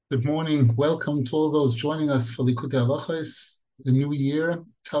Good morning. Welcome to all those joining us for Likutey Halakhos, the new year,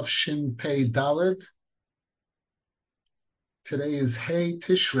 Tafshin Pei Dalet. Today is Hey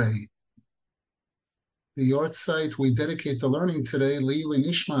Tishrei. The yard site we dedicate to learning today, Leili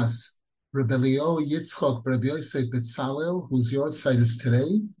Nishmas, Rebbe Leo Yitzchok, Rebbe Yosef Betzalel, whose yard site is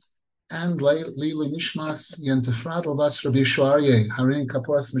today, and Leili Nishmas Yentefrad Lavas Rebbe Shuarye, Harin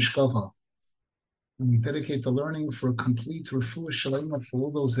Kaporas Mishkova. And we dedicate the learning for a complete refuah shalema for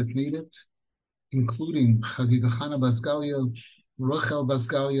all those that need it, including Chagigachana Basgalia, Rochel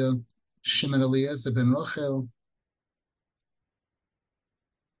Basgalia, Shimon Eliezer ben Rochel,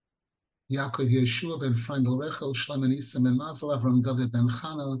 Yaakov Yeshua ben Frandel Rechel, Shlomo Nisa ben Mazel, Avram David ben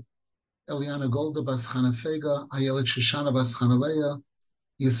Chana, Eliana Golda bas Chana Fega, Ayelet Shoshana bas Chanaleya,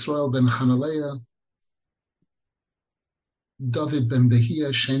 Yisrael ben Chanaleya, David ben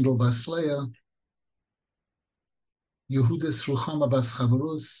Behia, Shendel bas Leah, Yehudis Ruchama bas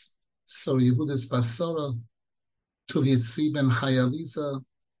Chavarus, Sor Yehudis bas Sora, Tuv ben Chayaliza,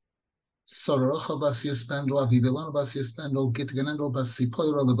 Sororocha bas Yespendel, Avivilana bas Yespendel, Gitgenendel bas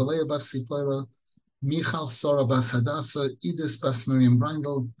Sipoira, Lebeleya bas Sipoira, Michal Sora bas Hadassah, Idis bas Miriam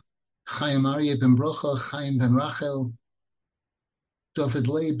Brindel, Chaim Aryeh ben Brocha, Chaim ben Rachel, David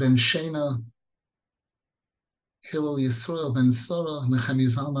Lei ben Shena, Hillel Yisrael ben Sora, Nechem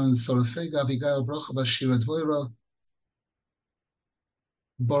Yizalman ben Sora Fega, Avigail Brocha bas Shira Dvoira,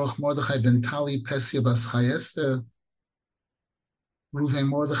 Baruch Mordechai ben Tali, Pesia bas Chayester, Ruven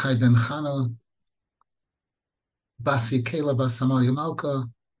Mordechai ben Chana, Bas Yekela bas Amalia Malka,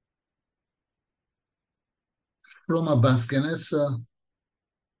 Roma bas Genesa,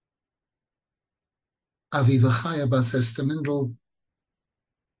 Aviva Chaya bas Estemindel,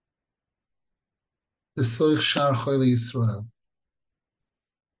 Besoich Shar Choyle Yisrael.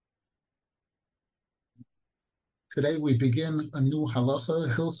 Today we begin a new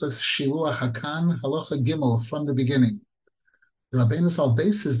Halakha, Hilkhos Shiluach Haken, Halakha Gimel, from the beginning. Rabbeinu Zal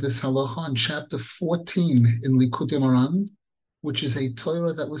bases this Halakha on chapter 14 in Likutey Moran, which is a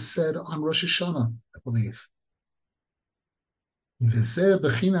Torah that was said on Rosh Hashanah, I believe. V'zeh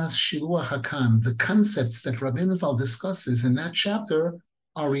b'chinas Shiluach Haken. The concepts that Rabbeinu Zal discusses in that chapter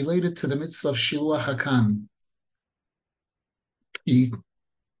are related to the mitzvah of Shiluach Haken.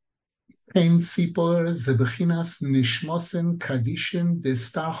 Ein Sipor ze b'chinas nishmosin kadishin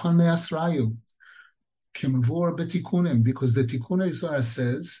destarchon me'asrayu. Kimavur betikunim, because the Tikkun Zohar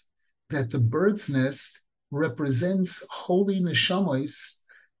says that the bird's nest represents holy neshamos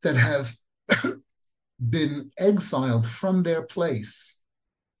that have been exiled from their place,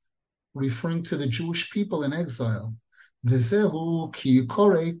 referring to the Jewish people in exile. V'zehu ki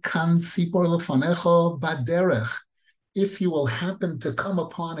yikore kan sipor lefanecho baderech. If you will happen to come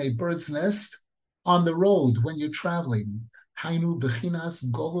upon a bird's nest on the road when you're traveling, hainu bechinas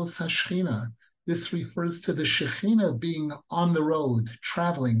golos hashchina. This refers to the Shekhinah being on the road,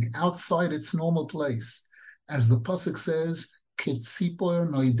 traveling outside its normal place. As the Pasuk says, Ketzipor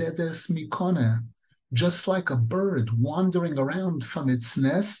noidedes mikone. Just like a bird wandering around from its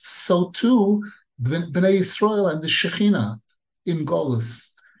nest, so too Bnei Yisrael and the Shekhinah in Golus.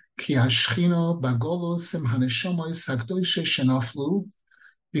 Ki hashchina bagolus im haneshamois hakdoishe shenaflu,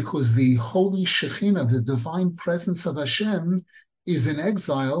 because the holy Shekhinah, the divine presence of Hashem, is in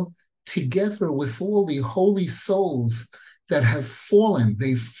exile together with all the holy souls that have fallen.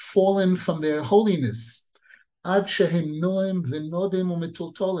 They've fallen from their holiness. Ad shehem noem v'nodim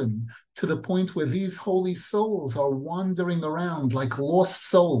u'metultolim, to the point where these holy souls are wandering around like lost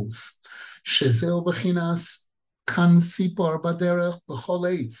souls. Shezeu b'chinas kan sipor baderech b'chol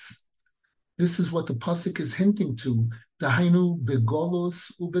eitz. This is what the pasuk is hinting to. Dahainu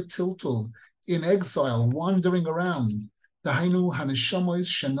begolus ubetiltul, in exile, wandering around. Dahainu haneshamois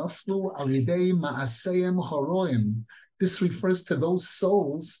shenaflu alidei ma'aseim horoim. This refers to those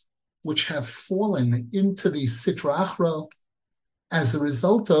souls which have fallen into the Sitra Achra as a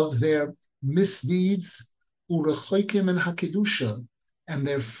result of their misdeeds, urechoikim and hakedusha, and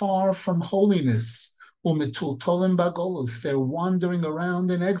they're far from holiness. Umetultolim bagolus, they're wandering around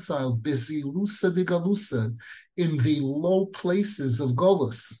in exile, bizilusa digalusa, in the low places of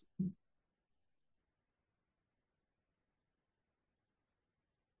Golus.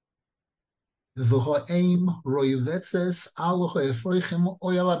 And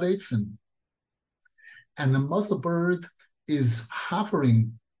the mother bird is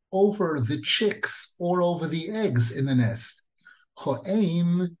hovering over the chicks or over the eggs in the nest.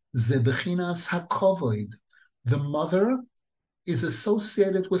 The mother is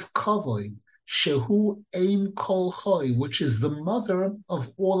associated with kavod, shehu ein kol choy, which is the mother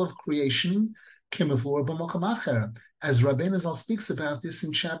of all of creation, kimavur b'makom acher, as Rabbeinu Zal speaks about this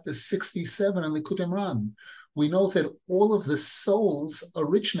in chapter 67 in Likutey. We know that all of the souls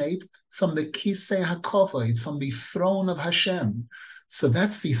originate from the Kisei HaKavod, from the throne of Hashem. So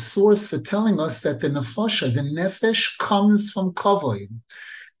that's the source for telling us that the nefosha, the nefesh, comes from kavod.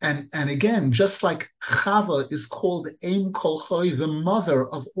 And again, just like Chava is called Ein Kol Chai, the mother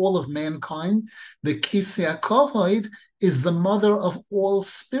of all of mankind, the Kisei HaKavod is the mother of all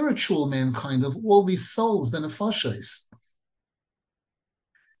spiritual mankind, of all these souls, the nefashos.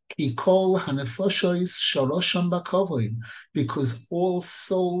 Ki kol hanefashos sharosham b'kavod, because all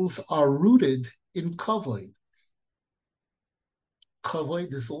souls are rooted in kavod.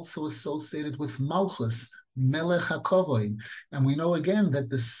 Kavod is also associated with Malchus, Melech HaKavod, and we know again that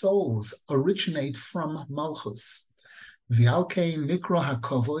the souls originate from Malchus. V'alkein nikra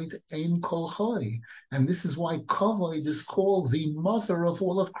HaKavod ein kol chai, and this is why Kavod is called the mother of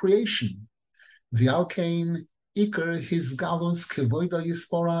all of creation. V'alkein ikar his galus kevoida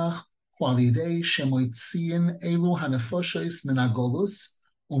yisporach qualidei shemoitziin elu hanefoshes min hagolus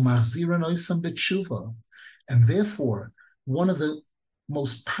u'machziran oisam b'tshuva, and therefore one of the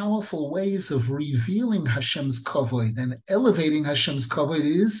most powerful ways of revealing Hashem's kavod and elevating Hashem's kavod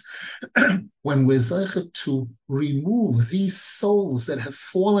is when we're zeichet to remove these souls that have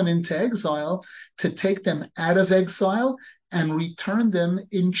fallen into exile, to take them out of exile and return them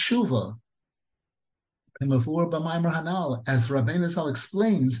in tshuva. As Rabbeinu Zal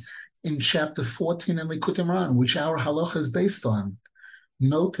explains in chapter 14 in Likutey, which our Halakha is based on.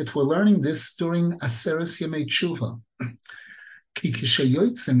 Note that we're learning this during Aseres Yemei Tshuva.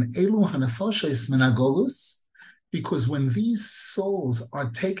 Because when these souls are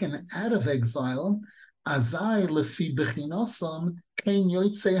taken out of exile,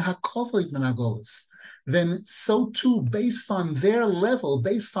 then so too, based on their level,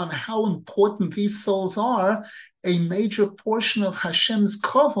 based on how important these souls are, a major portion of Hashem's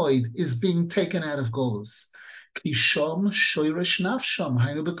kavod is being taken out of Golus.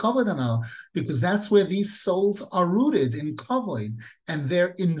 Because that's where these souls are rooted in kavod, and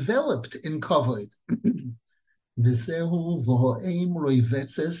they're enveloped in kavod. And this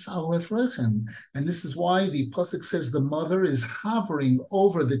is why the pasuk says the mother is hovering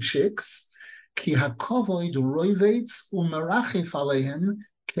over the chicks, because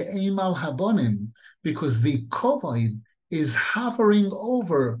the kavod is hovering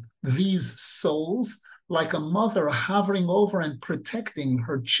over these souls like a mother hovering over and protecting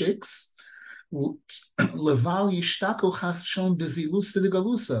her chicks, so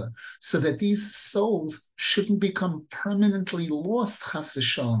that these souls shouldn't become permanently lost, chas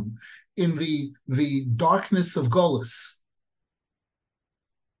v'shalom, in the darkness of Golus.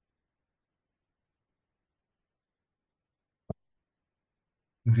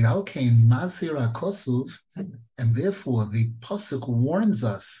 V'alkein mazir hakosuv, and therefore the pasuk warns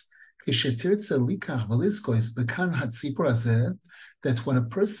us that when a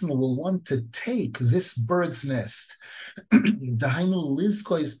person will want to take this bird's nest, a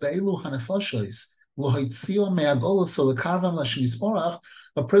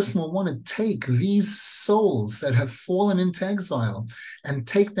person will want to take these souls that have fallen into exile and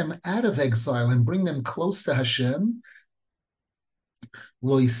take them out of exile and bring them close to Hashem.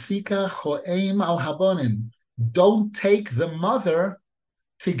 Don't take the mother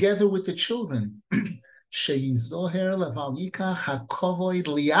together with the children.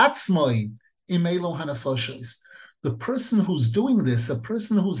 The person who's doing this, a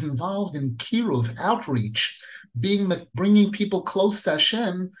person who's involved in kiruv, outreach, bringing people close to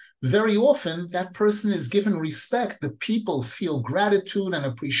Hashem, very often that person is given respect. The people feel gratitude and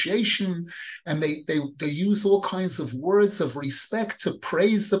appreciation, and they use all kinds of words of respect to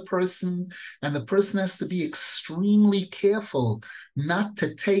praise the person, and the person has to be extremely careful not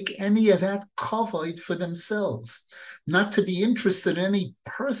to take any of that kavod for themselves, not to be interested in any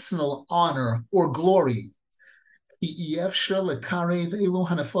personal honor or glory.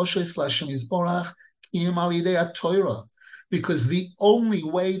 Because the only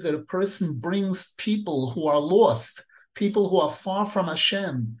way that a person brings people who are lost, people who are far from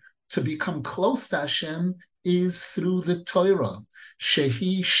Hashem, to become close to Hashem is through the Torah,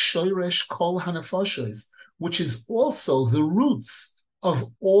 shehi shoresh kol hanefashos, which is also the roots of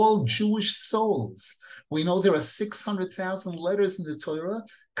all Jewish souls. We know there are 600,000 letters in the Torah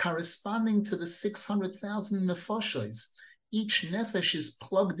corresponding to the 600,000 nefashos. Each nefesh is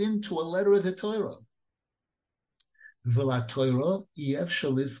plugged into a letter of the Torah. V'la Torah yev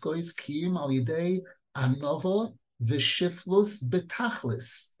shaliskois kiyim al yidei anova v'shiflus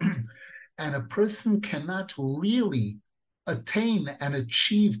betachlis. And a person cannot really attain and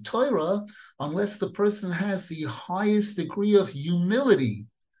achieve Torah unless the person has the highest degree of humility.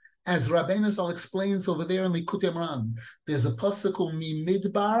 As Rabbeinu Zal explains over there in Likutey, there's a pasuk called Mi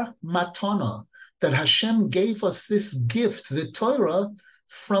Midbar Matana, that Hashem gave us this gift, the Torah,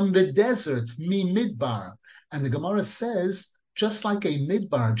 from the desert, Mi Midbar. And the Gemara says, just like a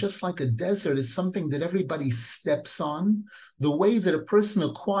midbar, just like a desert is something that everybody steps on, the way that a person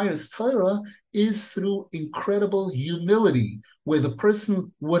acquires Torah is through incredible humility, where the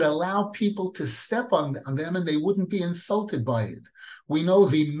person would allow people to step on them and they wouldn't be insulted by it. We know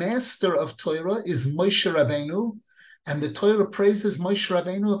the master of Torah is Moshe Rabbeinu, and the Torah praises Moshe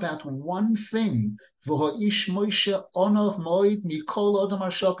Rabbeinu about one thing, V'ho'ish Moshe onov moed mikol adam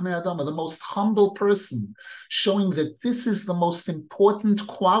hashal pnei adam, the most humble person, showing that this is the most important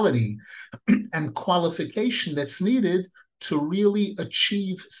quality and qualification that's needed to really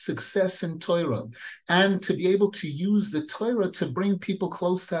achieve success in Torah and to be able to use the Torah to bring people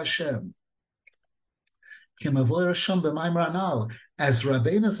close to Hashem. As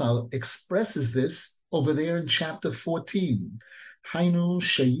Rabbeinu Zal expresses this over there in chapter 14, meaning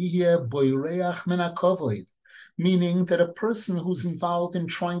that a person who's involved in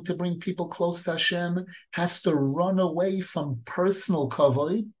trying to bring people close to Hashem has to run away from personal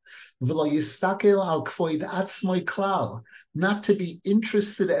kavod, not to be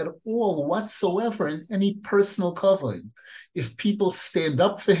interested at all whatsoever in any personal kavod. If people stand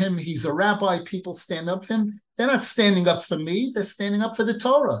up for him, he's a rabbi, people stand up for him, they're not standing up for me, they're standing up for the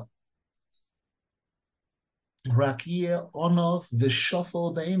Torah. Rakia onov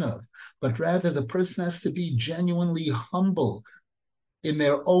v'shofel beinov, but rather the person has to be genuinely humble in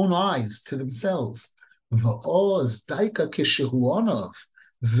their own eyes to themselves. V'oz daika kishehu onov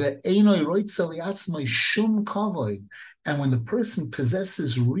ve'enoi roitza liatzmai shum kavod. And when the person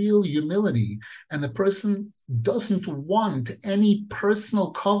possesses real humility and the person doesn't want any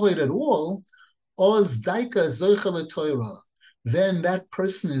personal kavod at all, oz daika zoicha l'Torah, then that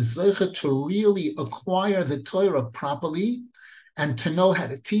person is zoicha to really acquire the Torah properly and to know how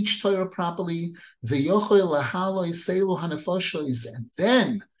to teach Torah properly. And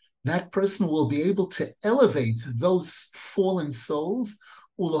then that person will be able to elevate those fallen souls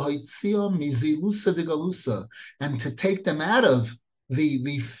and to take them out of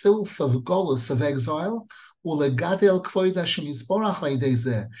the filth of golus, of exile,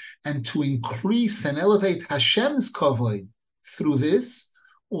 and to increase and elevate Hashem's kavod through this,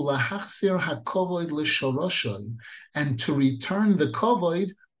 and to return the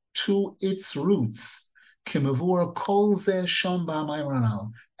kavod to its roots. As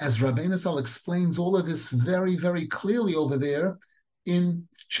Rabbeinu Zal explains all of this very, very clearly over there in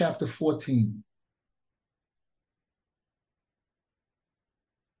chapter 14.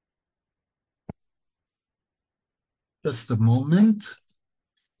 Just a moment.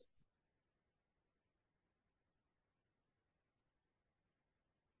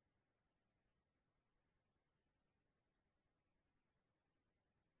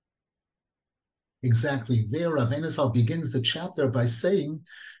 Exactly. There, Rabbeinu Zal begins the chapter by saying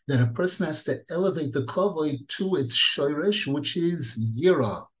that a person has to elevate the kavod to its shoresh, which is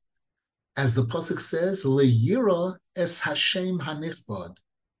Yoreh. As the pasuk says, LeYoreh es Hashem hanichbad.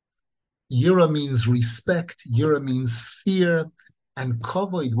 Yoreh means respect, Yoreh means fear, and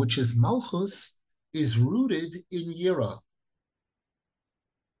kavod, which is Malchus, is rooted in Yoreh.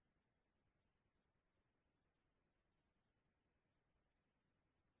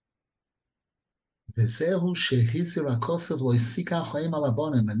 And this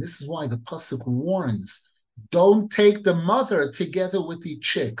is why the pasuk warns, don't take the mother together with the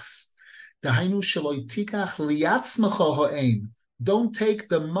chicks. Don't take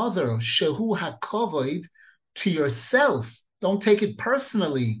the mother, shehu hakavod, to yourself. Don't take it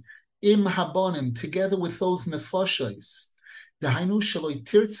personally. Im habonim, together with those nefashos.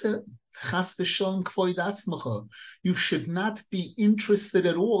 You should not be interested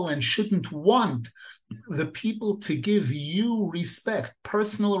at all and shouldn't want the people to give you respect,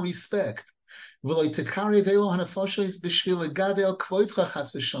 personal respect. Don't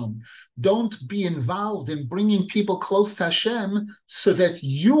be involved in bringing people close to Hashem so that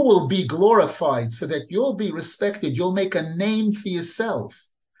you will be glorified, so that you'll be respected, you'll make a name for yourself.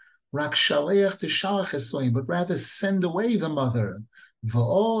 But rather send away the mother.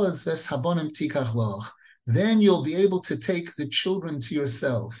 Then you'll be able to take the children to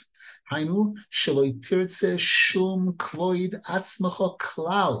yourself.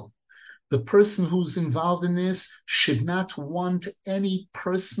 The person who's involved in this should not want any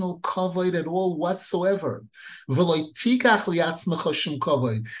personal kavod at all whatsoever.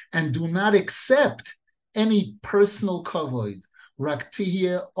 And do not accept any personal kavod, rak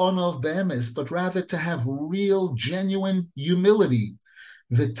tihye onov be'emes, but rather to have real, genuine humility.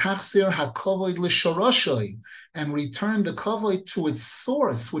 V'tachzir hakavod l'shoroshoy, and return the kavod to its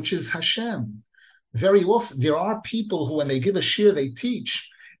source, which is Hashem. Very often, there are people who, when they give a shir, they teach,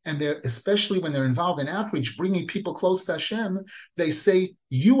 and they're, especially when they're involved in outreach, bringing people close to Hashem, they say,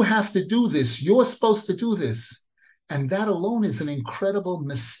 you have to do this, you're supposed to do this. And that alone is an incredible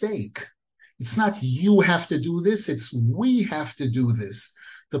mistake. It's not you have to do this, it's we have to do this.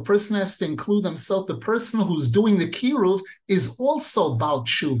 The person has to include himself. The person who's doing the kiruv is also Baal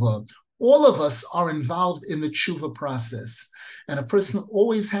Tshuva. All of us are involved in the tshuva process. And a person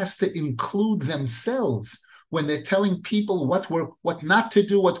always has to include themselves when they're telling people what not to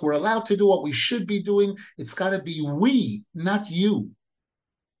do, what we're allowed to do, what we should be doing. It's got to be we, not you.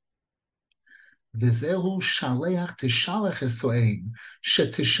 V'zehu shaleach tishalech esoein,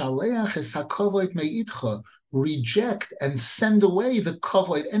 shetishalech es hakovod me'itcha, reject and send away the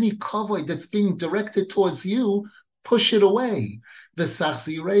kavod, any kavod that's being directed towards you, push it away.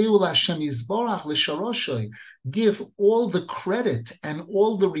 V'sachzireu l'Hashem yizborach l'sharoshoy, give all the credit and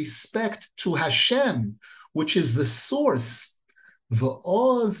all the respect to Hashem, which is the source.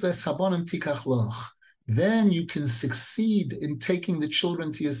 V'oz v'sabonim tikach loch, then you can succeed in taking the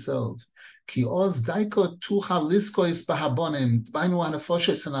children to yourself. Ki oz daiko tucha liskois bahabonim, bainu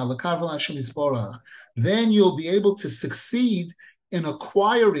hanafoshes and alakarva Hashem yizborach. Then you'll be able to succeed in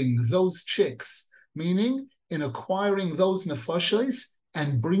acquiring those chicks, meaning in acquiring those nefoshes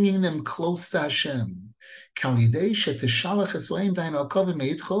and bringing them close to Hashem.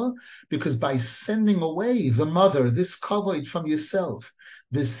 Because by sending away the mother, this kavod from yourself,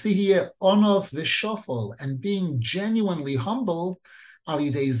 the sihye onov v'shofol, and being genuinely humble,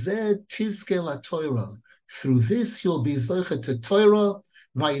 through this you'll be zoche to Torah,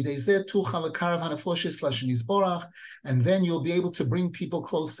 and then you'll be able to bring people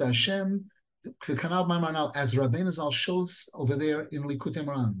close to Hashem, as Rabbeinu Zal shows over there in Likutey.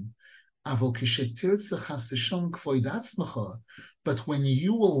 But when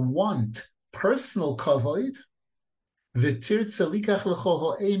you will want personal kavod, and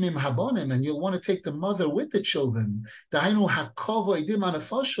you'll want to take the mother with the children, then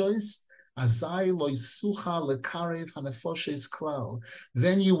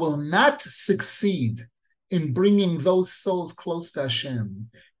you will not succeed in bringing those souls close to Hashem.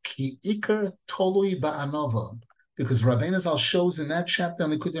 Because Rabbeinu Zal shows in that chapter on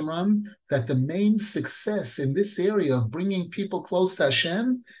the Likutey that the main success in this area of bringing people close to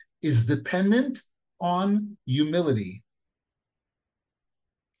Hashem is dependent on humility.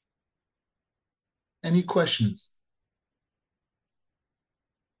 Any questions?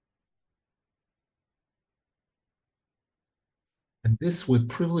 And this we're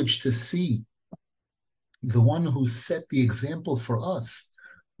privileged to see. The one who set the example for us,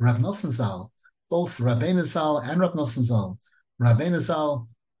 Rav Nosson Zal, both Rabbeinu Zal and Rav Nosson Zal. Rabbeinu Zal,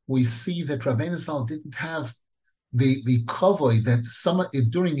 we see that Rabbeinu Zal didn't have the kavod that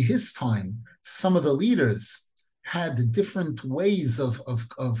during his time, some of the leaders had different ways of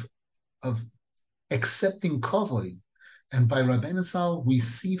accepting kavod. And by Rabbeinu Zal, we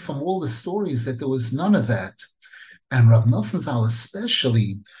see from all the stories that there was none of that. And Rav Nosson Zal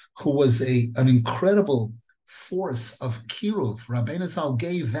especially, who was an incredible force of kiruv. Rabbeinu Zal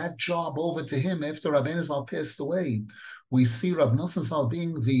gave that job over to him after Rabbeinu Zal passed away. We see Rav Nosson Zal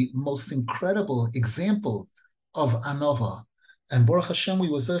being the most incredible example of anova. And Baruch Hashem, we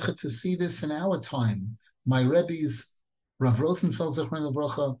were zeichet to see this in our time. My Rebbe's, Rav Rosenfeld Zechron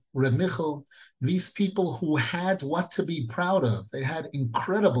Levracha, Reb Michal, these people who had what to be proud of.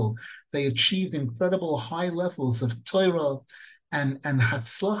 They achieved incredible high levels of Torah and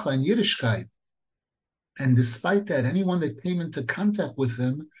Hatzlacha and Yiddishkeit. And despite that, anyone that came into contact with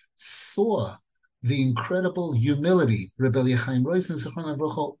them saw the incredible humility. Rebbe Chaim Rosen Zechron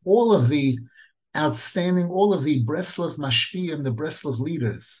Levracha, all of the outstanding, all of the Breslov Mashpiyim, the Breslov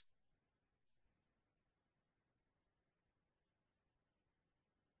leaders.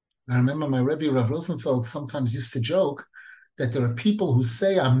 I remember my Rebbe Rav Rosenfeld sometimes used to joke that there are people who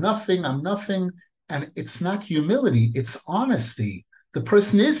say, I'm nothing, and it's not humility, it's honesty. The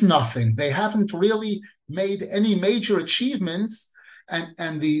person is nothing. They haven't really made any major achievements,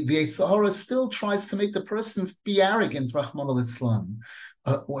 and the Yetzer Hara still tries to make the person be arrogant, Rahman al-Islam.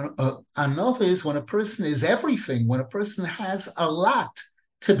 Anova is when a person is everything, when a person has a lot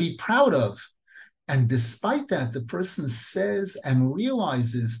to be proud of. And despite that, the person says and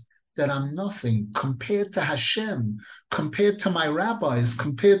realizes that I'm nothing compared to Hashem, compared to my rabbis,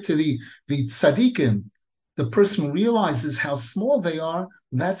 compared to the tzaddikim. The person realizes how small they are.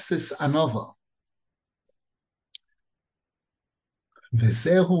 That's this anova.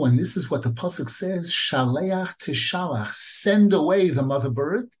 V'zehu, and this is what the pasuk says: Shaleach tishalach, send away the mother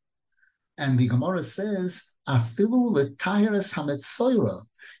bird. And the Gemara says, Afilu l'tayeres hametzoira,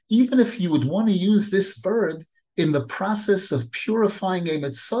 even if you would want to use this bird in the process of purifying a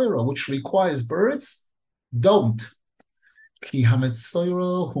metzoira, which requires birds, don't. Ki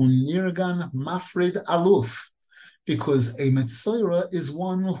hametzoira hu nirgan mafrid aluf, because a metzoira is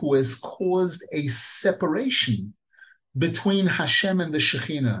one who has caused a separation between Hashem and the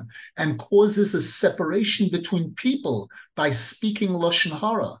Shekhinah, and causes a separation between people by speaking Lashon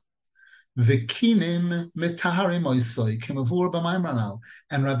Hara. V'kinim mitaharim oisoi kemavur b'maimranal.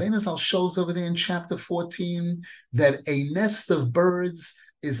 And Rabbeinu Zal shows over there in chapter 14 that a nest of birds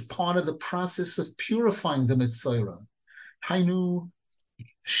is part of the process of purifying the mitzora. Hainu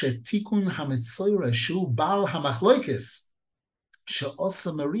shetikun hamitzoira shu bal hamachloikis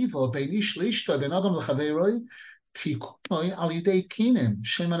she'osa merivo beinish leishta ben adam l'chaveroi tikunoi al yidei kinim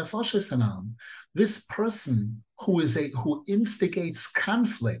shema nefoshes anam. This person who instigates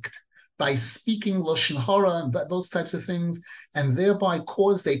conflict by speaking Lashon Hara and those types of things, and thereby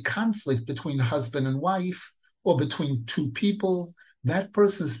caused a conflict between husband and wife or between two people, that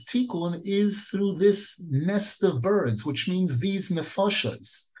person's tikkun is through this nest of birds, which means these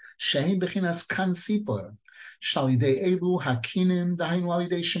nefoshas. Shehin bechinas kan sipor. Shalidei elu hakinim dahin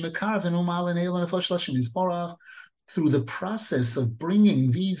walidei shemekar v'numal elan nefosh Hashem yisborach. Through the process of bringing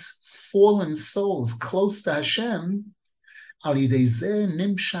these fallen souls close to Hashem, Rabbeinu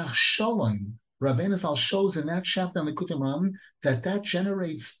Zal shows in that chapter in Likutey that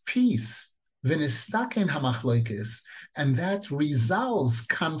generates peace, and that resolves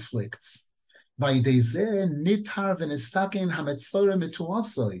conflicts.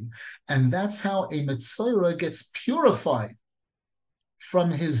 And that's how a Metzora gets purified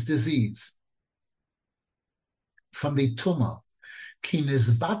from his disease, from the Tumah.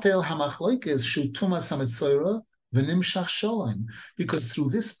 Because through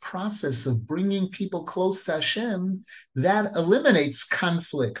this process of bringing people close to Hashem, that eliminates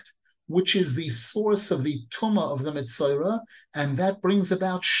conflict, which is the source of the tumah of the Metzora, and that brings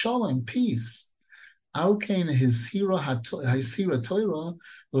about shalom, peace. That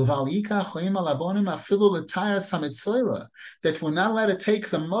we're not allowed to take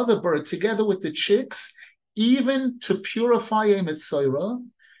the mother bird together with the chicks, even to purify a Metzora.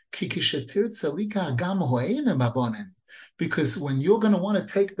 Because when you're going to want to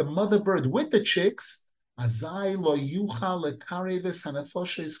take the mother bird with the chicks,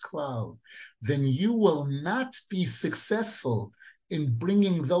 then you will not be successful in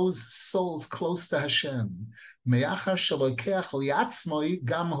bringing those souls close to Hashem. Because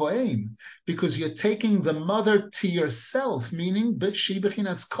you're taking the mother to yourself, meaning you're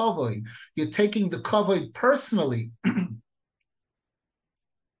taking the kavod personally.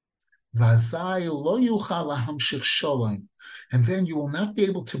 And then you will not be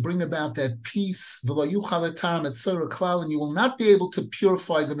able to bring about that peace, and you will not be able to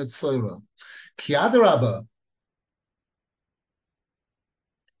purify the Metzora. Ki adarabba,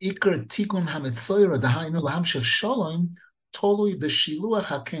 ikar tikun hametzora dahainu lahamshich shalom tolui b'shiluach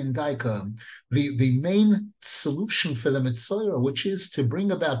Haken daika. The main solution for the Metzora, which is to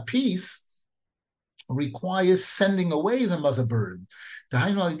bring about peace, requires sending away the mother bird. By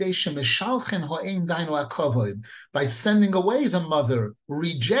sending away the mother,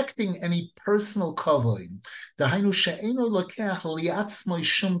 rejecting any personal kavod.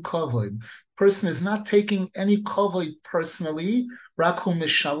 Person is not taking any kavod personally, but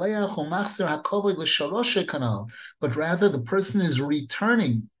rather the person is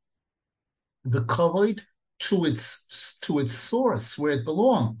returning the kavod to its source, where it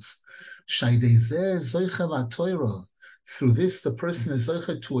belongs. Through this, the person is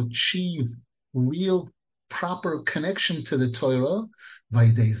zeicha to achieve real, proper connection to the Torah.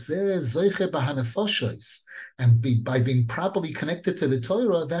 And by being properly connected to the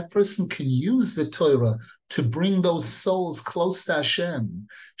Torah, that person can use the Torah to bring those souls close to Hashem.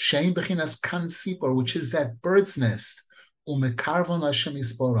 Shein bechinas kan sipor, which is that bird's nest. Umekarvon Hashem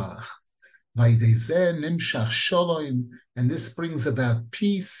yisborach. Nimshach shalom, and this brings about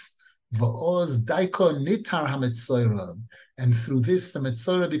peace. Va'oz daiko nitar hametzora, and through this the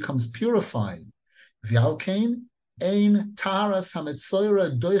Metzora becomes purified. V'alkein ein taharas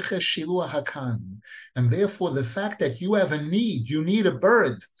hametzora doiche shiluach hakan, and therefore the fact that you have a need, you need a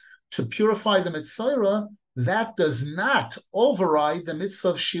bird to purify the Metzora, that does not override the mitzvah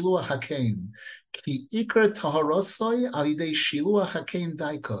of shiluach haken. Ki ikar taharosoi alidei shiluach haken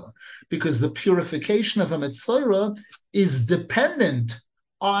daika, because the purification of a Metzora is dependent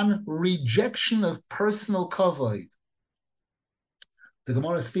on rejection of personal kavod. The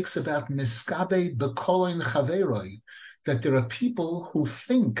Gemara speaks about miskabe bekoloin chaveroi, that there are people who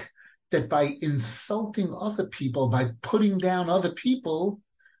think that by insulting other people, by putting down other people,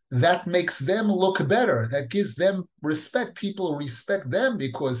 that makes them look better. That gives them respect. People respect them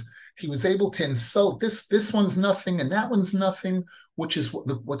because he was able to insult this. This one's nothing and that one's nothing, which is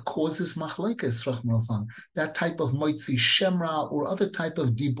what causes machlekes, Rahman. That type of moitzi shemra or other type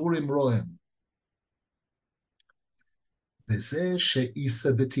of diburim roim.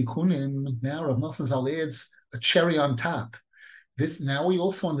 Now Rav Nosson Zal adds a cherry on top. Now we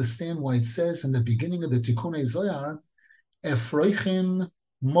also understand why it says in the beginning of the Tikkunei Zohar, Efroichim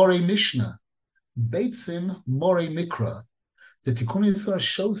More Mishnah, Beitzim More Mikra. The Tikkunei Zohar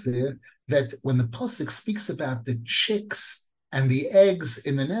shows there that when the pasuk speaks about the chicks and the eggs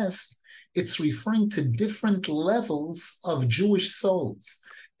in the nest, it's referring to different levels of Jewish souls.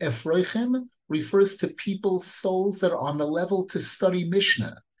 Efroichim refers to people's souls that are on the level to study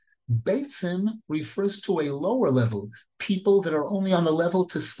Mishnah. Beitzim refers to a lower level, people that are only on the level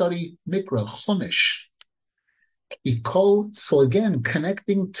to study Mikra, Chumash. So again,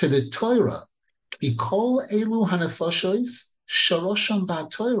 connecting to the Torah, Ikol Elu Hanefashos Sharosham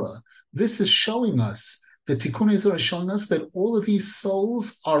BaTorah. This is showing us, the Tikkunei Zohar is showing us that all of these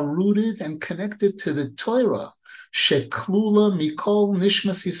souls are rooted and connected to the Torah. Sheklula Mikol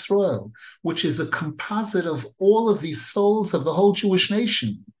Nishmas Yisrael, which is a composite of all of these souls of the whole Jewish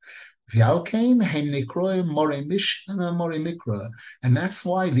nation. And that's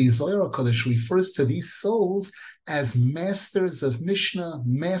why the Zohar HaKadosh refers to these souls as masters of Mishnah,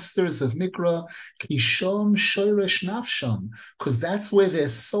 masters of Mikra, Kishom Shoresh Nafsham, because that's where their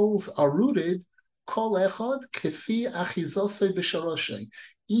souls are rooted. Kol Echad Kefi Achizosei B'Sharoshay.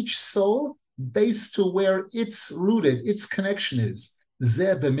 Each soul based to where it's rooted, its connection is.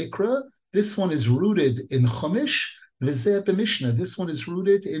 Zeh b'Mikra, this one is rooted in Chumash. V'zeh b'Mishnah, this one is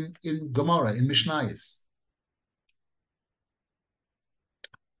rooted in Gemara, in Mishnayos.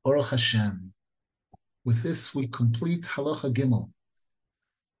 Baruch Hashem. With this, we complete Halakha Gimel.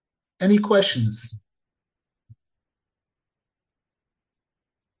 Any questions?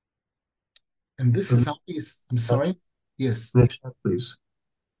 And this is obvious. I'm sorry? Yes. Next slide, please.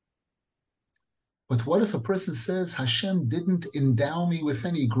 But what if a person says, Hashem didn't endow me with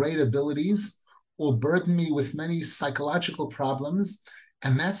any great abilities or burden me with many psychological problems,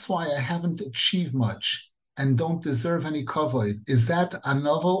 and that's why I haven't achieved much and don't deserve any kavod? Is that a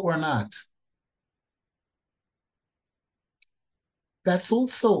novel or not? That's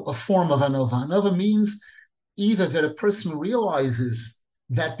also a form of anova. Anova means either that a person realizes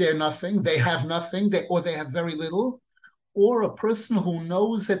that they're nothing, they have nothing, or they have very little, or a person who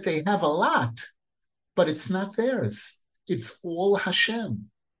knows that they have a lot, but it's not theirs. It's all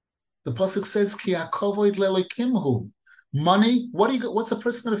Hashem. The pasuk says, "Ki hakovoid le'elokimhu." Money. What's a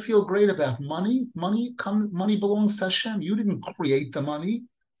person going to feel great about? Money. Money belongs to Hashem. You didn't create the money.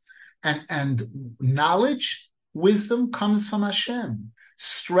 And knowledge, wisdom comes from Hashem.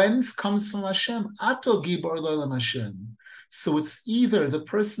 Strength comes from Hashem. Ato gibor le'olam Hashem. So it's either the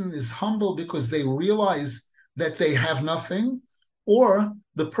person is humble because they realize that they have nothing, or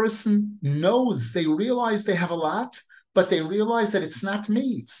the person knows, they realize they have a lot, but they realize that it's not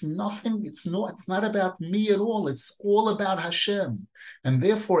me. It's nothing. It's not about me at all. It's all about Hashem. And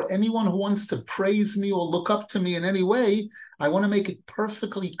therefore, anyone who wants to praise me or look up to me in any way, I want to make it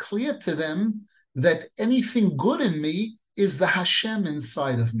perfectly clear to them that anything good in me is the Hashem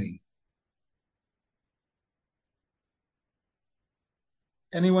inside of me.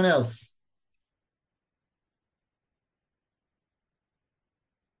 Anyone else?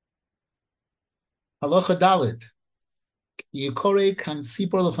 Halacha Dalet. Yikore kan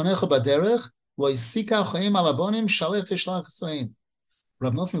sipor lefanecha baderech loisika chaim alabonim shalech tishlach soim.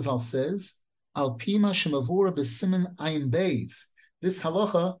 Rav Nosson Zal says, Al pima shemavur b'simin ayin beis. This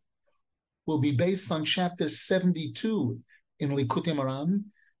halacha will be based on chapter 72 in Likutey Moharan,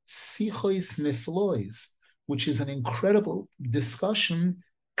 Sichois Neflois, which is an incredible discussion.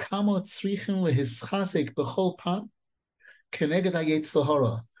 Kamo tzrichin lehischazek b'chol pan keneged hayetzer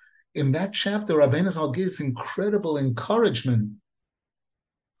hara. In that chapter, Rabbeinu Zal gives incredible encouragement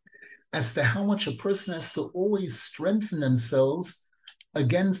as to how much a person has to always strengthen themselves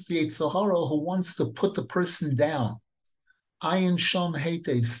against the Yetzer Hara who wants to put the person down. Ayin Shom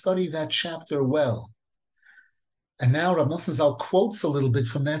Heitev, study that chapter well. And now Rav Nosson Zal quotes a little bit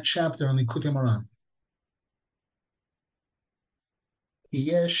from that chapter on Likutey Moharan.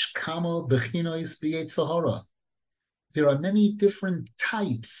 Yesh kamo bechinois b'Yetzer Hara. There are many different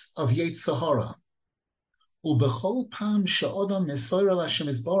types of Yetzer Hara. Ubechol pam she'odam mesoyer Hashem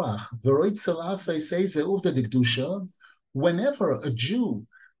Yisborach v'roitzel asay say ze'uvda dikdusha Whenever a Jew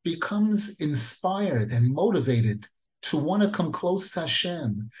becomes inspired and motivated to want to come close to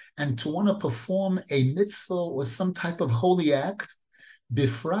Hashem and to want to perform a mitzvah or some type of holy act,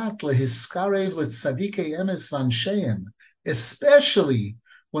 bifrat lehiskarev letzadikei emes v'ansheim, especially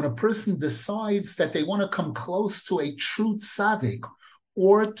when a person decides that they want to come close to a true tzaddik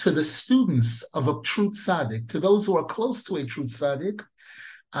or to the students of a true tzaddik, to those who are close to a true tzaddik,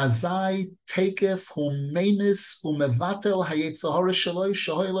 azai tekef humenis umevatel hayetzahara shaloi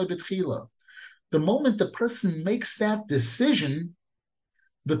shahoyloi betchila. The moment the person makes that decision,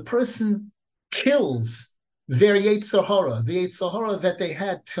 the person kills their Yetzer Hara, the Yetzer Hara that they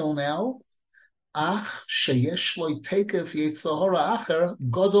had till now. Ach sheyesh lo tekef Yetzer Hara acher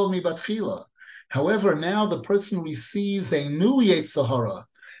godol mibatchila. However, now the person receives a new Yetzer Hara,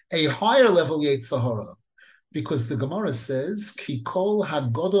 a higher level Yetzer Hara, because the Gemara says, Ki kol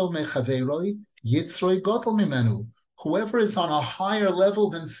hagodol mechaveroi yitzroi godol mimenu. Whoever is on a higher level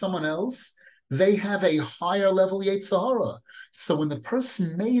than someone else, they have a higher level Yetzer Hara. So when the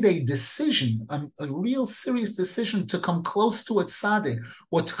person made a decision, a real serious decision to come close to a tzaddik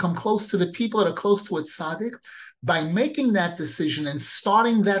or to come close to the people that are close to a tzaddik, by making that decision and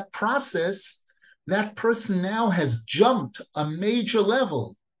starting that process, that person now has jumped a major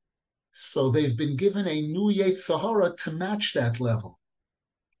level. So they've been given a new Yetzer Hara to match that level.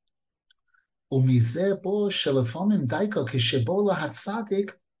 ומזה בו שלפעמים דייקה כשבו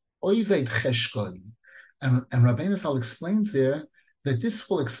להצדיק oived cheshkoi. And Rabbeinu Zal explains there that this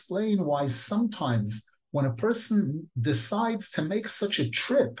will explain why sometimes when a person decides to make such a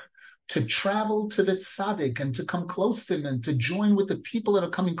trip to travel to the tzaddik and to come close to him and to join with the people that are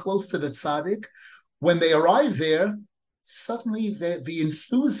coming close to the tzaddik, when they arrive there, suddenly the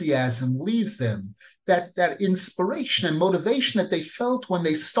enthusiasm leaves them. That inspiration and motivation that they felt when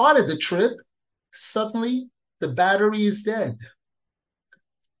they started the trip, suddenly the battery is dead.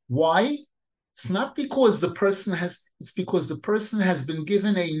 Why? It's not because it's because the person has been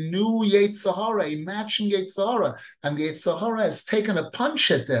given a new Yetzer Hara, a matching Yetzer Hara, and the Yetzer Hara has taken a punch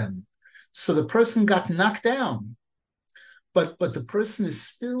at them. So the person got knocked down. But the person is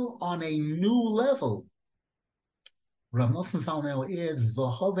still on a new level. Rav Nosson Zal now adds,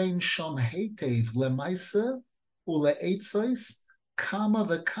 V'hovein shom heitev lemaisa ule'etzos kama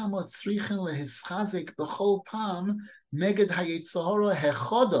v'kama tzrichen lehischazik b'chol pam neged hayetzer hara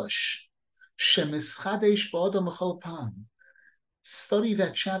hechodosh shemischadesh b'odam b'chol pam. Study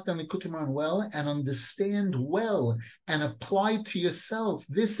that chapter in Likutey well and understand well and apply to yourself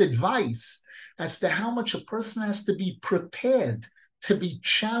this advice as to how much a person has to be prepared to be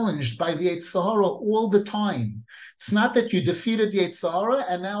challenged by the Yetzer Hara all the time. It's not that you defeated the Yetzer Hara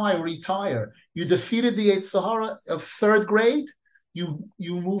and now I retire. You defeated the Yetzer Hara of third grade, you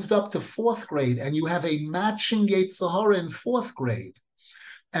moved up to fourth grade, and you have a matching Yetzer Hara in fourth grade.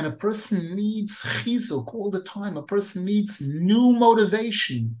 And a person needs chizuk all the time. A person needs new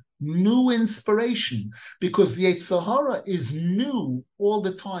motivation, new inspiration, because the Yetzer Hara is new all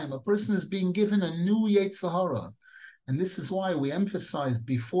the time. A person is being given a new Yetzer Hara. And this is why we emphasized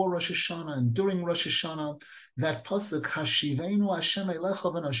before Rosh Hashanah and during Rosh Hashanah that pasuk, Hashivenu Hashem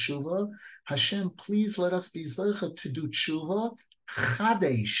Elecha v'nashuva, Hashem, please let us be zeicha to do tshuva,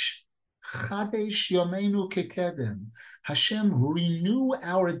 Chadesh Yomeinu kekedem. Hashem, renew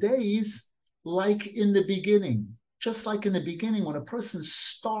our days like in the beginning. Just like in the beginning, when a person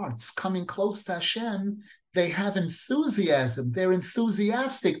starts coming close to Hashem, they have enthusiasm, they're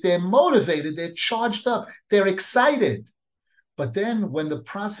enthusiastic, they're motivated, they're charged up, they're excited. But then when the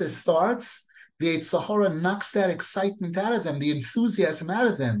process starts, the Yetzer Hara knocks that excitement out of them, the enthusiasm out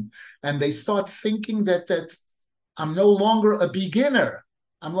of them, and they start thinking that I'm no longer a beginner,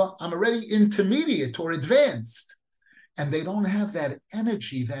 I'm already intermediate or advanced. And they don't have that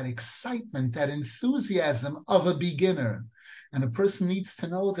energy, that excitement, that enthusiasm of a beginner. And a person needs to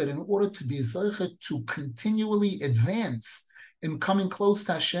know that in order to be zeicha to continually advance in coming close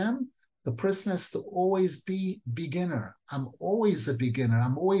to Hashem, the person has to always be beginner. I'm always a beginner.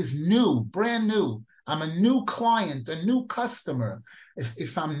 I'm always new, brand new. I'm a new client, a new customer.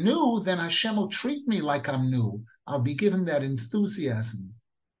 If I'm new, then Hashem will treat me like I'm new. I'll be given that enthusiasm.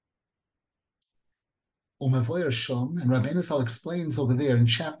 And Rabbeinu Zal explains over there in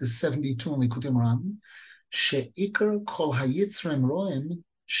chapter 72 in Likutey Moharan, she'ikar kol hayitzrim roim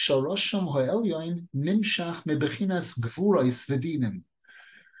shorosham ha'elyon nimshach mebechinas gvuros v'dinim.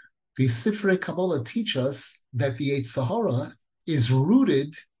 The Sifrei Kabbalah teach us that the Yetzer Hara is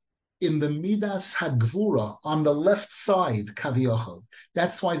rooted in the Midas HaGvura on the left side, Kaviyachol.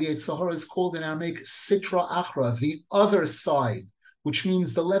 That's why the Yetzer Hara is called in Aramaic Sitra Achra, the other side, which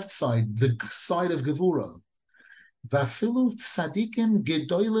means the left side, the side of Gevura. Vafilu tzadikim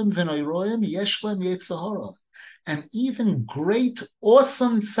gedolim v'noiroim yeshlem yetzahara. And even great,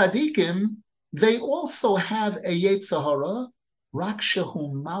 awesome tzadikim, they also have a yetzahara, rak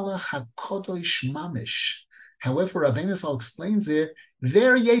shehu malach hakodosh mamish. However, Rabbeinu Zal explains there,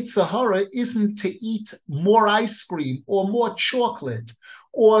 their yetzahara isn't to eat more ice cream or more chocolate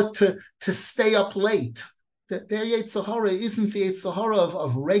or to stay up late. Their Yetzirah isn't the Yetzirah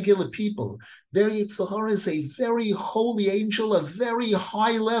of regular people. Their Yetzirah is a very holy angel, a very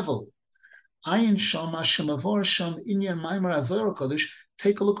high level. Ayin Shama Shemavor Sham Inyan Maimar Azor Kodesh.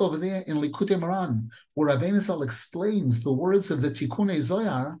 Take a look over there in Likutey Moran, where Rabbeinu Zal explains the words of the Tikkunei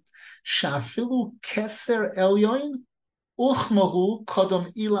Zohar, Shafilu Keser Elyoin Uchmahu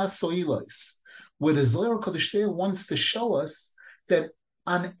Kodom Ila Soilois, where the Zohar Kodesh there wants to show us that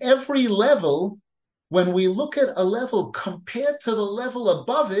on every level, when we look at a level compared to the level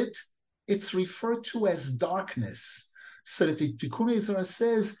above it, it's referred to as darkness. So that the Tikkunei Zohar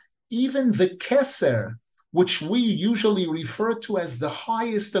says, even the Keser, which we usually refer to as the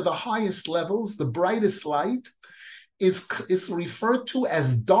highest of the highest levels, the brightest light, is referred to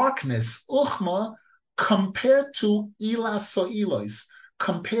as darkness, Uchma, compared to Ila So'ilois,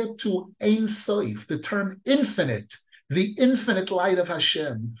 compared to Ein Soif, the term infinite, the infinite light of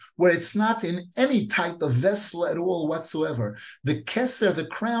Hashem, where it's not in any type of vessel at all whatsoever. The keser, the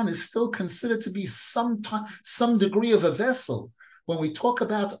crown, is still considered to be some degree of a vessel. When we talk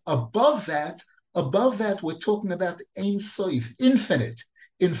about above that, we're talking about Ein Soif, infinite.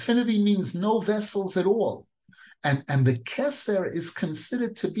 Infinity means no vessels at all. And the keser is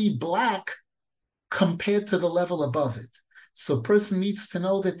considered to be black compared to the level above it. So a person needs to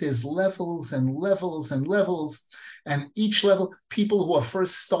know that there's levels and levels and levels, and each level, people who are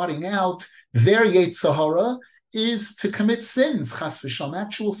first starting out, their Yetzirah is to commit sins, chas v'shalom,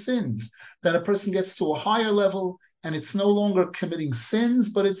 actual sins. Then a person gets to a higher level, and it's no longer committing sins,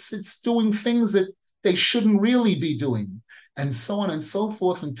 but it's doing things that they shouldn't really be doing, and so on and so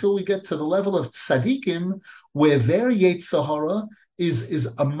forth, until we get to the level of tzaddikim, where their Yetzirah is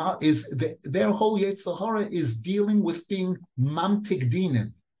their whole Yetzirah is dealing with being mamtik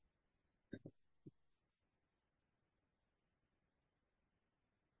dinim.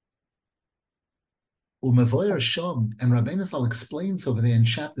 Umevoyer Shom, and Rabbeinu Zal explains over there in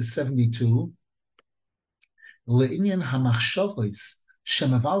chapter 72, Le'inyan hamachshavos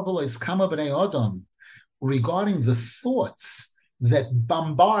shemavalvelos kama b'nei adam, regarding the thoughts that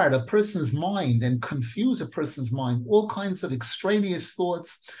bombard a person's mind and confuse a person's mind, all kinds of extraneous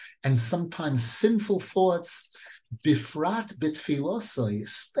thoughts and sometimes sinful thoughts, bifrat bitfilosoi,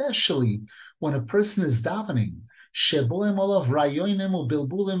 especially when a person is davening.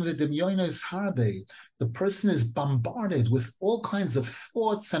 The person is bombarded with all kinds of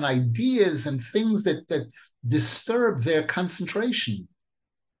thoughts and ideas and things that disturb their concentration.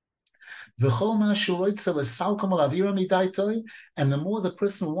 And the more the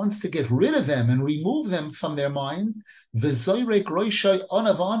person wants to get rid of them and remove them from their mind, and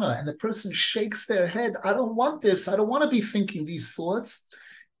the person shakes their head, I don't want this, I don't want to be thinking these thoughts.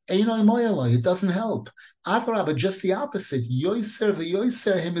 It doesn't help. But just the opposite.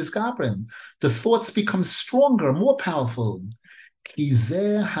 The thoughts become stronger, more powerful. Because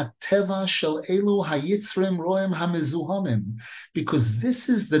this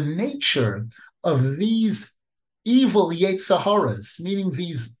is the nature of these evil Yetzaharas, meaning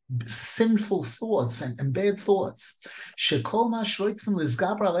these sinful thoughts and bad thoughts. The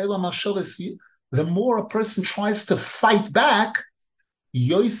more a person tries to fight back, they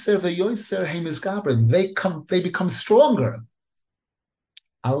become stronger.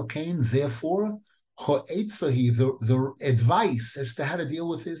 Alkain, therefore, the advice as to how to deal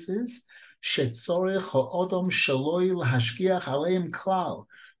with this is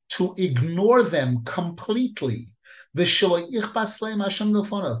to ignore them completely. And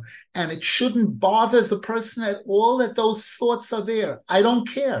it shouldn't bother the person at all that those thoughts are there. I don't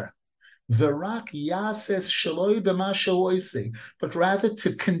care. But rather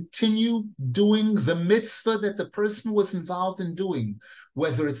to continue doing the mitzvah that the person was involved in doing.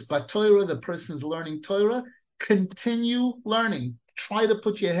 Whether it's Torah, the person is learning Torah, continue learning. Try to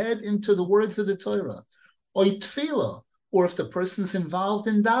put your head into the words of the Torah. Or tefillah, or if the person is involved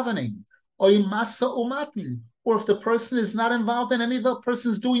in davening. Or masa umatin, or if the person is not involved in any of the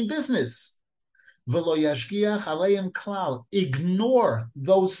person's doing business. Ignore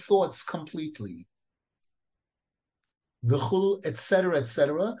those thoughts completely. Etc.,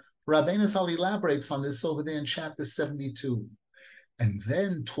 etc. Rabbeinu Zal elaborates on this over there in chapter 72. And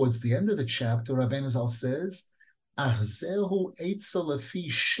then towards the end of the chapter, Rabbeinu Zal says,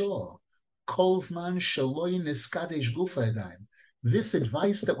 Kolzman shaloi niskadesh gufa yadayim. This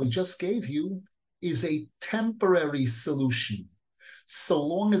advice that we just gave you is a temporary solution. So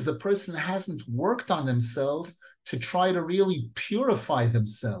long as the person hasn't worked on themselves to try to really purify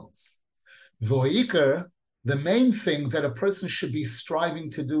themselves. Voiker, the main thing that a person should be striving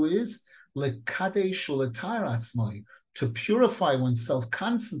to do is lekadesh uletayratzmai, to purify oneself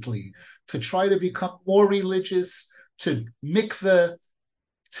constantly, to try to become more religious, to mikveh,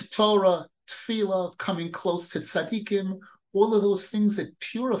 to Torah, tefillah, coming close to tzaddikim, all of those things that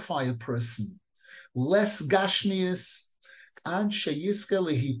purify a person. Less gashmius, until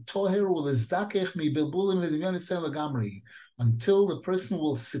the person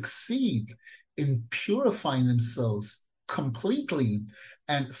will succeed in purifying themselves completely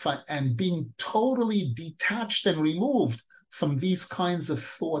and being totally detached and removed from these kinds of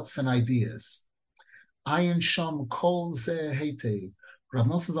thoughts and ideas. Ayin Sham Kol Zeh Heitev. Rav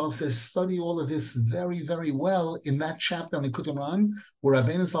Nosson Zal says, study all of this very, very well in that chapter on Likutey, where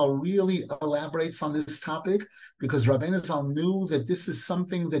Rabbeinu Zal really elaborates on this topic, because Rabbeinu Zal knew that this is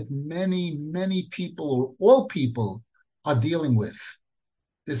something that many, many people, or all people, are dealing with,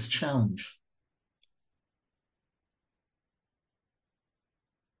 this challenge.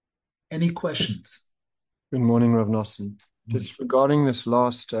 Any questions? Good morning, Rav Nosson. Just regarding this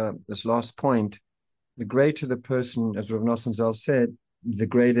last point, the greater the person, as Rav Nosson Zal said, the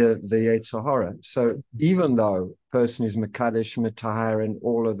greater the Yetzer Hara. So even though a person is Mekadesh, Mitahar, and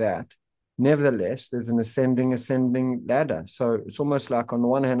all of that, nevertheless, there's an ascending ladder. So it's almost like on the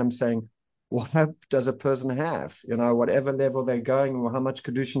one hand, I'm saying, what does a person have? Whatever level they're going, or how much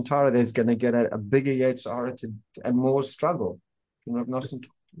Kedusha and Torah, there's going to get a bigger Yetzer Hara and more struggle. Can Rav Nosson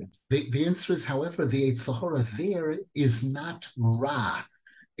talk to me? The answer is, however, the Yetzer Hara there is not Ra.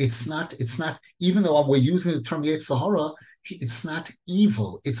 It's not, even though we're using the term Yetzer Hara, it's not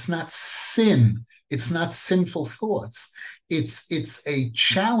evil. It's not sin. It's not sinful thoughts. It's a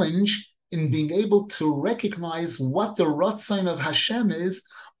challenge in being able to recognize what the Ratzon of Hashem is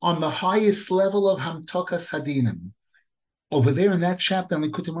on the highest level of Hamtokas Hadinim. Over there in that chapter on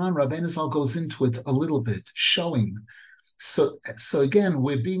Likutey Rabbeinu Zal goes into it a little bit, showing. So again,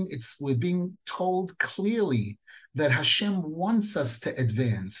 we're being told clearly that Hashem wants us to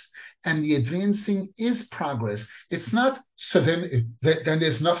advance, and the advancing is progress. It's not, so then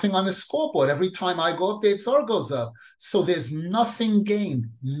there's nothing on the scoreboard. Every time I go up, the Yitzhar goes up. So there's nothing gained.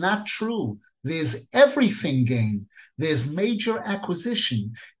 Not true. There's everything gained. There's major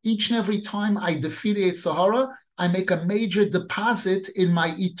acquisition. Each and every time I defeat the Yitzhar, I make a major deposit in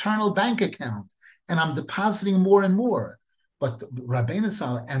my eternal bank account, and I'm depositing more and more. But Rabbeinu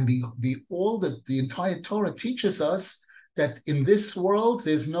Zal and the entire Torah teaches us that in this world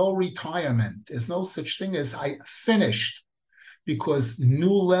there's no retirement. There's no such thing as I finished, because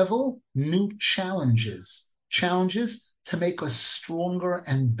new level, new challenges to make us stronger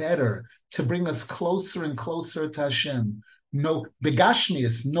and better, to bring us closer and closer to Hashem. No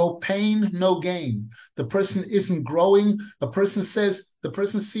begashmius, no pain, no gain. The person isn't growing. The person sees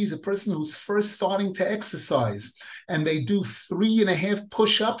a person who's first starting to exercise, and they do 3.5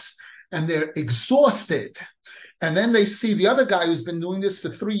 push-ups and they're exhausted. And then they see the other guy who's been doing this for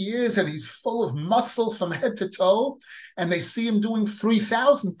 3 years and he's full of muscle from head to toe, and they see him doing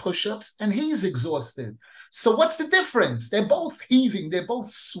 3,000 push-ups and he's exhausted. So what's the difference? They're both heaving, they're both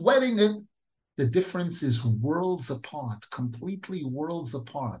sweating, and the difference is worlds apart, completely worlds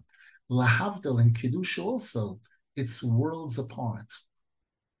apart. Lahavdil and Kiddush also, it's worlds apart.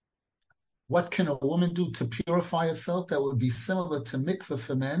 What can a woman do to purify herself that would be similar to mikveh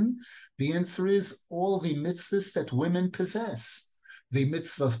for men? The answer is all the mitzvahs that women possess. The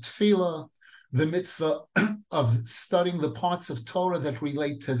mitzvah of tefillah, the mitzvah of studying the parts of Torah that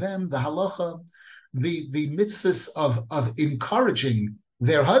relate to them, the Halakha, the mitzvahs of encouraging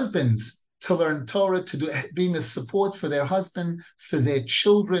their husbands to learn Torah, to do, being a support for their husband, for their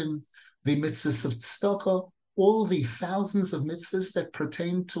children, the mitzvahs of tzedakah, all the thousands of mitzvahs that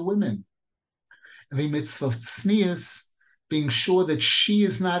pertain to women. The mitzvah of tznius, being sure that she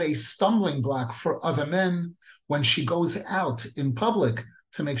is not a stumbling block for other men when she goes out in public,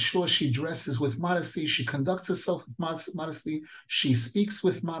 to make sure she dresses with modesty, she conducts herself with modesty, she speaks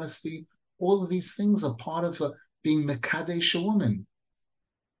with modesty. All of these things are part of being mekadesh a woman.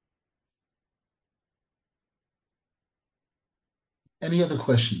 Any other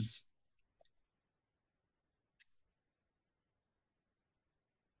questions?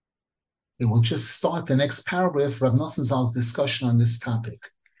 It will just start the next paragraph, Rav Nosson Zal's discussion on this topic.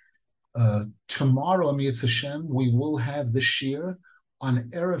 Tomorrow, Mitzvah Hashem, we will have the shir on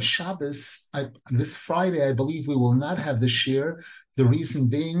Erev Shabbos. This Friday, I believe we will not have the shir. The reason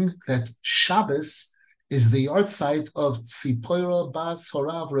being that Shabbos is the yahrzeit of Tzipora Bas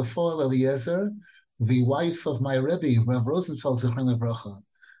Horav Rafael Eliezer, the wife of my Rebbe, Rav Rosenfeld Zichron Levracha.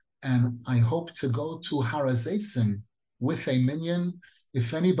 And I hope to go to Har HaZeisim with a minyan.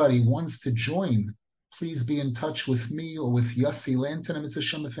 If anybody wants to join, please be in touch with me or with Yossi Lanton.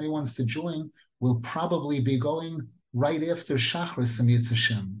 If anyone wants to join, we'll probably be going right after Shachris and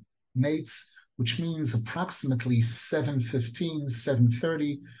Yitzhashem. Mates, which means approximately 7:15,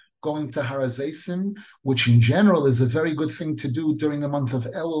 7:30, going to Har HaZeisim, which in general is a very good thing to do during the month of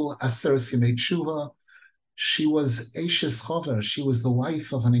Elul, Aseres Yemei Tshuva. She was Eishes Chover. She was the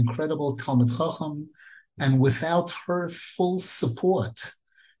wife of an incredible Talmid Chacham, and without her full support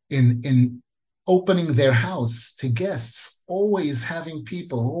in opening their house to guests, always having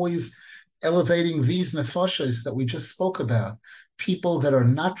people, always elevating these nefashos that we just spoke about, people that are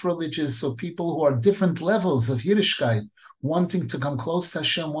not religious, or people who are different levels of Yiddishkeit, wanting to come close to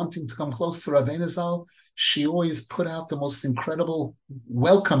Hashem, wanting to come close to Rabbeinu Zal, she always put out the most incredible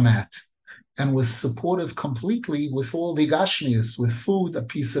welcome mat and was supportive completely with all the gashmias, with food, a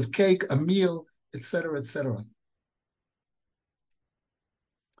piece of cake, a meal, etc., etc.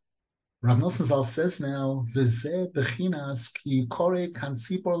 Rav Nosson Zal says now, "V'zeh bechinas ki yikore kan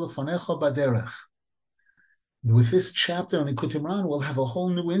sipor lefanecha baderech." With this chapter on Likutey we'll have a whole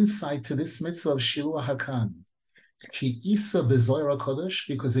new insight to this mitzvah of Shiluach Hakan. Ki isa bezoyar HaKadosh,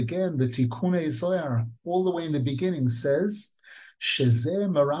 because again, the Tikkunei Zoyar, all the way in the beginning, says, Shezeh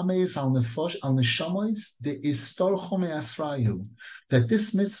merames al neshamois de istorcho me'asrayu, that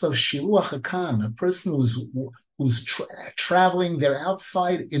this mitzvah of Shiluach Hakan, a person who's traveling, they're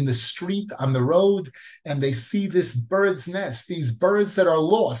outside in the street, on the road, and they see this bird's nest, these birds that are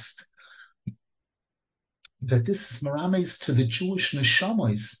lost, that this is merames to the Jewish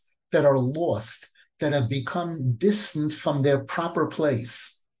neshamois that are lost, that have become distant from their proper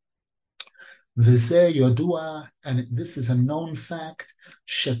place. V'zeh yodua, and this is a known fact,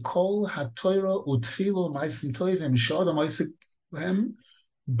 shekol ha'toira utfilu ma'asim tovim she'adam oisek lehem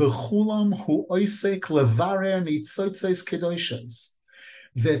b'chulam hu oisek levarer nitzotzos kedoshos,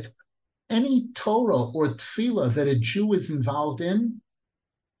 that any Torah or tefillah that a Jew is involved in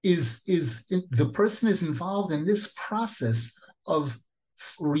the person is involved in this process of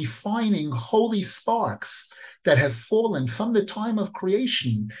refining holy sparks that have fallen from the time of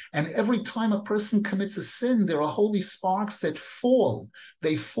creation. And every time a person commits a sin, there are holy sparks that fall.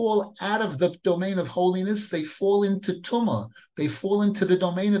 They fall out of the domain of holiness. They fall into tumah. They fall into the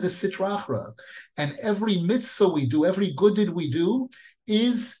domain of the sitra achra. And every mitzvah we do, every good deed we do,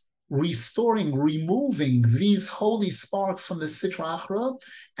 is restoring, removing these holy sparks from the sitra achra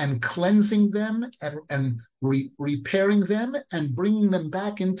and cleansing them and repairing them and bringing them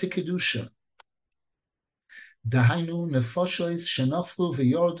back into kedusha. Dahainu nefashos shenaflu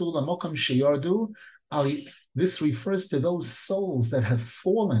v'yordu lamokam sheyardu. This refers to those souls that have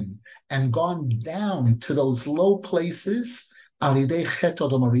fallen and gone down to those low places alidei chet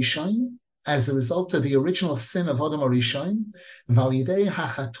Adam Harishon, as a result of the original sin of Adam Harishon, validei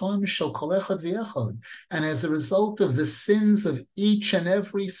hachaton shel kol echad v'echad, and as a result of the sins of each and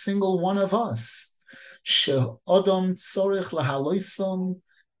every single one of us, she'adam tzorich lahaloisom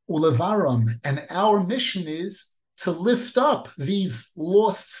ulevaram, and our mission is to lift up these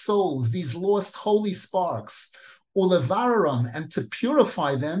lost souls, these lost holy sparks, ulevaram, and to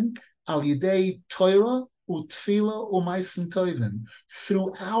purify them al yidei Torah utfila u'maisim tovim,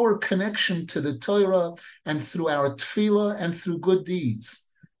 through our connection to the Torah and through our tefillah and through good deeds.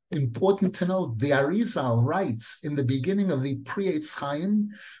 Important to note, the Arizal writes in the beginning of the Pri-Eitz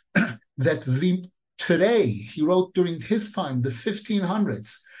Chaim that today, he wrote during his time, the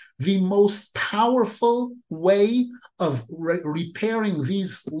 1500s, the most powerful way of repairing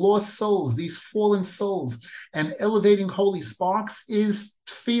these lost souls, these fallen souls, and elevating holy sparks is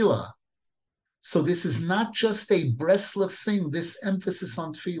tefillah. So this is not just a Breslev thing, this emphasis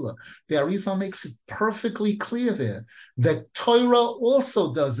on tefillah. The Arizal makes it perfectly clear there that Torah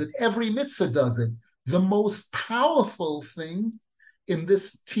also does it, every mitzvah does it. The most powerful thing in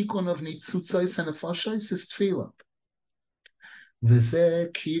this tikkun of nitzutzos and nefashos is tefillah.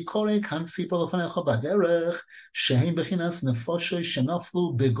 V'zeh ki yikore kan sipor lefanecha baderech shehem bechinas nefashos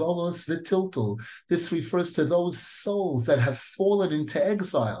shenaflu begolos v'tiltul. This refers to those souls that have fallen into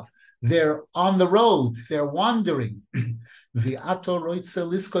exile. They're on the road, they're wandering. And you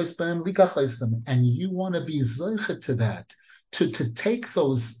want to be zeicha to that, to take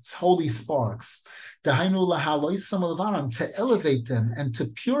those holy sparks, to elevate them and to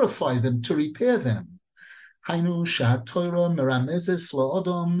purify them, to repair them. היינו שהתורה מרמזת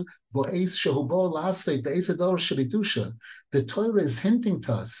לאדם בועז שהוא בא לעשות באיזה דבר שבקדושה. The Torah is hinting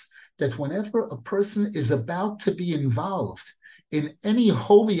to us that whenever a person is about to be involved in any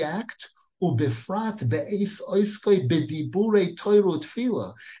holy act, ובפרט באיס oiskoi bediburei Torah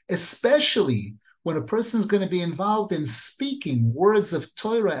tefillah, especially when a person is going to be involved in speaking words of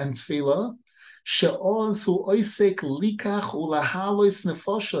Torah and tefillah, she'oz hu oisek likach ulahalos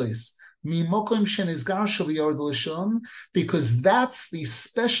nefoshois, because that's the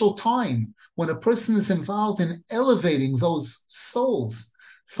special time when a person is involved in elevating those souls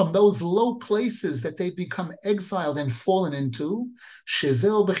from those low places that they become exiled and fallen into. This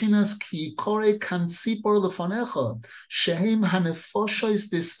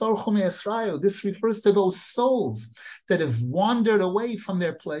refers to those souls that have wandered away from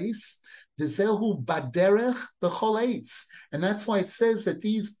their place. And that's why it says that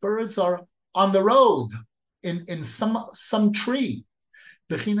these birds are on the road in some tree.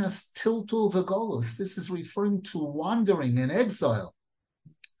 Bechinas tiltul v'golos. This is referring to wandering and exile.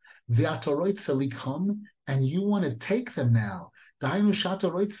 And you want to take them now. You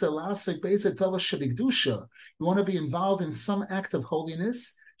want to be involved in some act of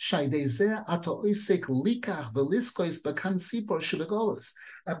holiness. And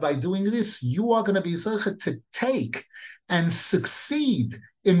by doing this, you are going to be zeichet to take and succeed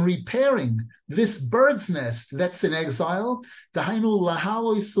in repairing this bird's nest that's in exile, to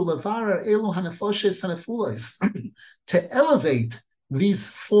elevate these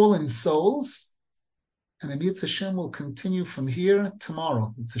fallen souls. And Amir Hashem will continue from here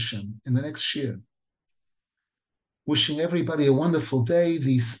tomorrow, Hashem, in the next year. Wishing everybody a wonderful day,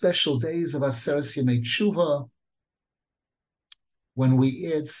 these special days of Aseres Yemei Tshuva, when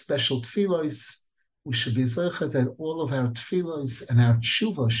we add special tefillos. We should be zeichet that all of our tefillos and our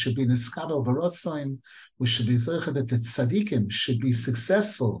tshuva should be neskabel b'rotzaim. We should be zeichet that the tzaddikim should be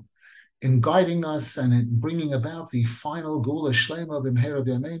successful in guiding us and in bringing about the final Geula Shlema b'mehera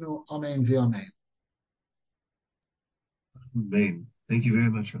b'yameinu. Amen v'amen. Amen. Thank you very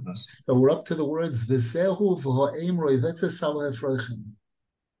much, Rabbi. So we're up to the words v'zehu v'ho'em roivetzes al efrochem.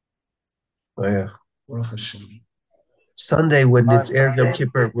 Baruch Hashem. Sunday, when it's Erev Yom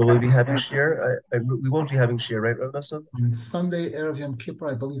Kippur, will we be having shir? We won't be having shir, right, Rav Nassan? On Sunday, Erev Yom Kippur,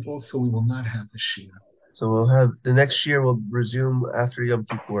 I believe also we will not have the shir. So we'll have the next shir will resume after Yom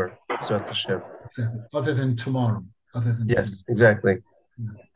Kippur. Other than tomorrow. Yes, exactly. Yeah.